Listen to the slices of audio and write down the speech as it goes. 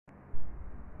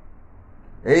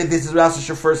Hey, this is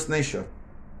Rastafari First Nation.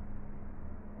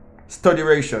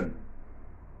 Studyration.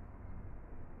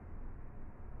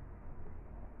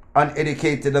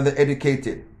 Uneducated and the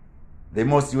educated, they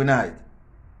must unite.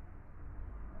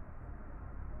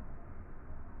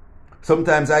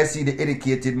 Sometimes I see the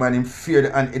educated man, him fear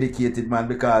the uneducated man,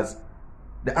 because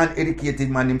the uneducated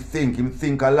man, him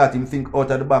think a lot, him think out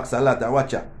of the box a lot, and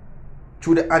watch out.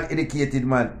 Through the uneducated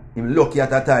man, him lucky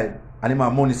at a time, and him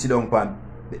have money sit down pan.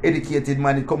 The educated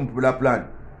man, he come up with a plan.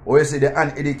 Or you say the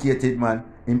uneducated man,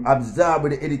 him absorb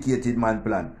with the educated man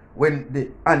plan. When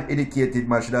the uneducated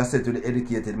man should have said to the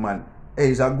educated man, hey,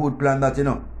 it's a good plan that, you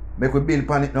know, make we build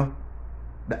pan it, no?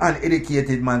 The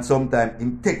uneducated man sometimes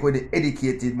him take with the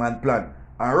educated man plan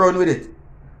and run with it.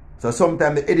 So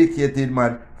sometimes the educated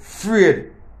man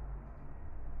afraid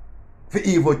for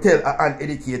even tell an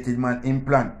uneducated man in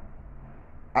plan.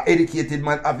 An educated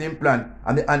man have him plan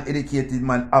and the uneducated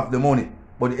man have the money.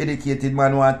 But the educated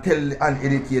man want to tell the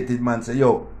uneducated man, say,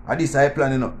 yo, this is a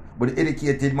plan, you know. But the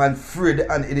educated man afraid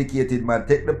the uneducated man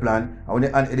take the plan, and when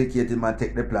the uneducated man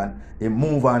take the plan, he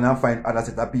move on and find other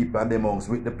set of people and them amongst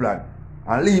with the plan.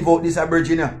 And leave out this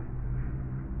Virginia.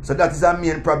 So that is a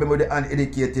main problem with the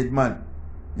uneducated man.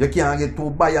 You can't get too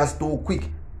biased too quick.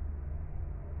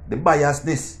 The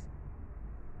biasness.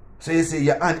 So you say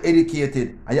you're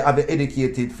uneducated and you have an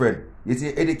educated friend. You see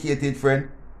educated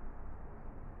friend,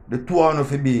 the two of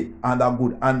them be under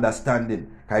good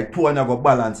understanding. Because two of them go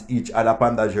balance each other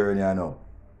upon the journey, you know.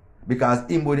 Because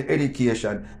him with the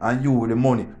education and you with the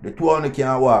money, the two of them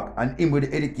can work, and him with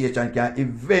the education can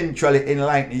eventually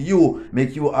enlighten you,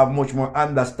 make you have much more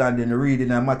understanding,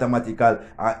 reading and mathematical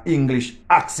and English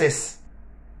access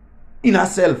in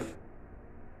yourself.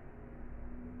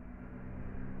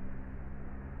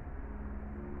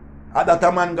 And that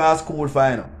a man go to school for,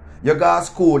 you know. You go to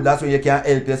school, that's when you can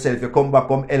help yourself. You come back,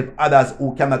 come help others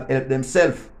who cannot help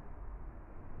themselves.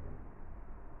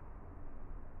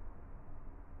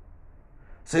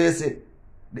 So you see,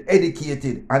 the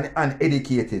educated and the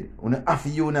uneducated, you have to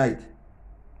unite.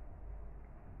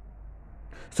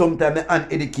 Sometimes the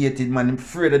uneducated man is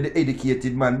afraid of the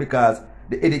educated man, because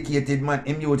the educated man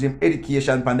him use him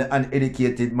education from the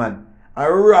uneducated man.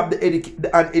 And rob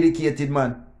the uneducated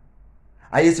man.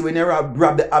 And you see, when you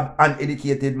rob the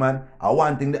uneducated man,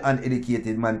 one thing the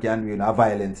uneducated man can do is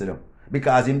violence to them.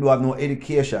 Because him don't have no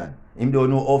education. Him don't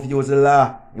know how to use the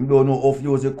law. Him don't know how to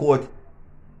use the court.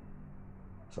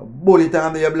 So bullet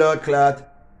under your blood clot.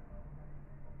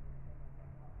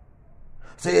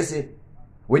 So you see,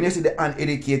 when you see the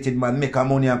uneducated man make a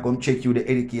money and come check you, the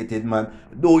educated man,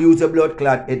 don't use the blood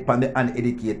clot head pan the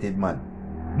uneducated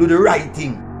man. Do the right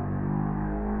thing.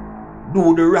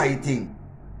 Do the right thing.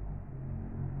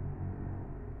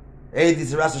 Hey,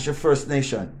 this is Rastafari First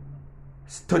Nation.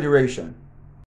 Studyration.